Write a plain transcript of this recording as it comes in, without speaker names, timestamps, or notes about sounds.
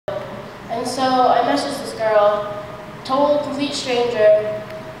And so I messaged this girl, total complete stranger,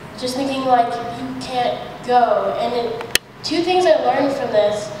 just thinking like, you can't go. And two things I learned from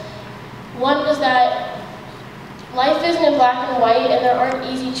this. One was that life isn't in black and white, and there aren't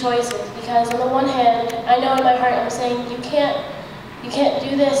easy choices, because on the one hand, I know in my heart I'm saying, you can't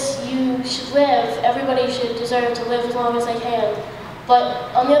do this, you should live, everybody should deserve to live as long as they can.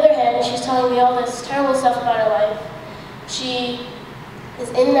 But on the other hand, she's telling me all this terrible stuff about her life. She is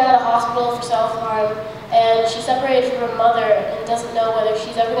in and out of hospital for self-harm, and she's separated from her mother and doesn't know whether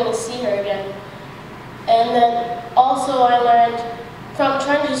she's ever going to see her again. And then also I learned from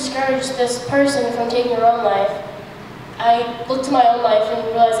trying to discourage this person from taking her own life, I looked to my own life and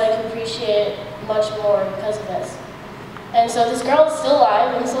realized I could appreciate it much more because of this. And so this girl is still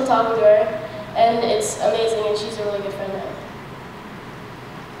alive, I'm still talking to her, and it's amazing, and she's a really good friend now.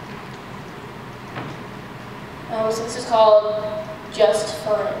 So this is called Just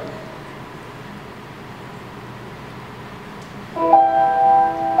Fine.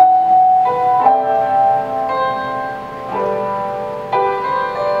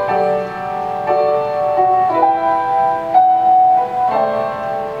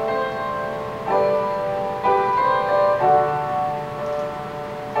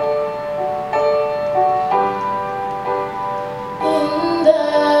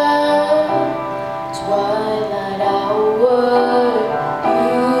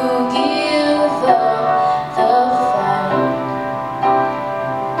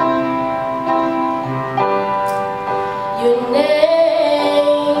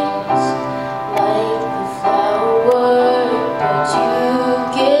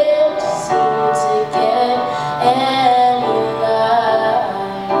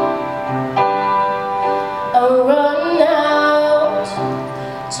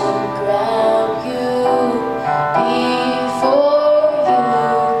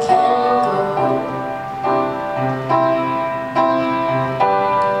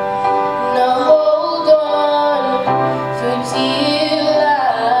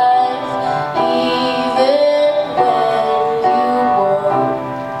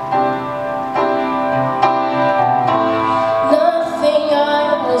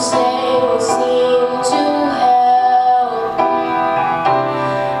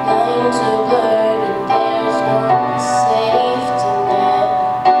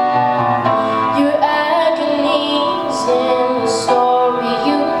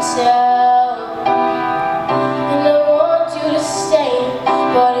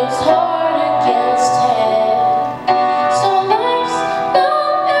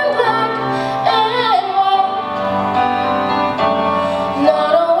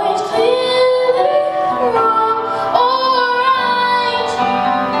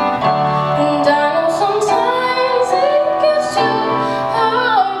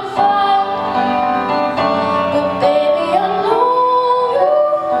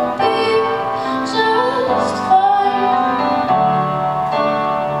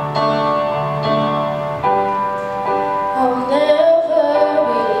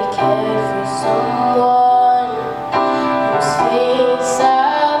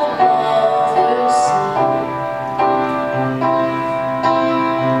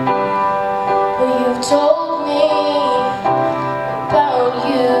 Told me about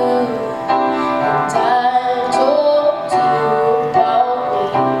you.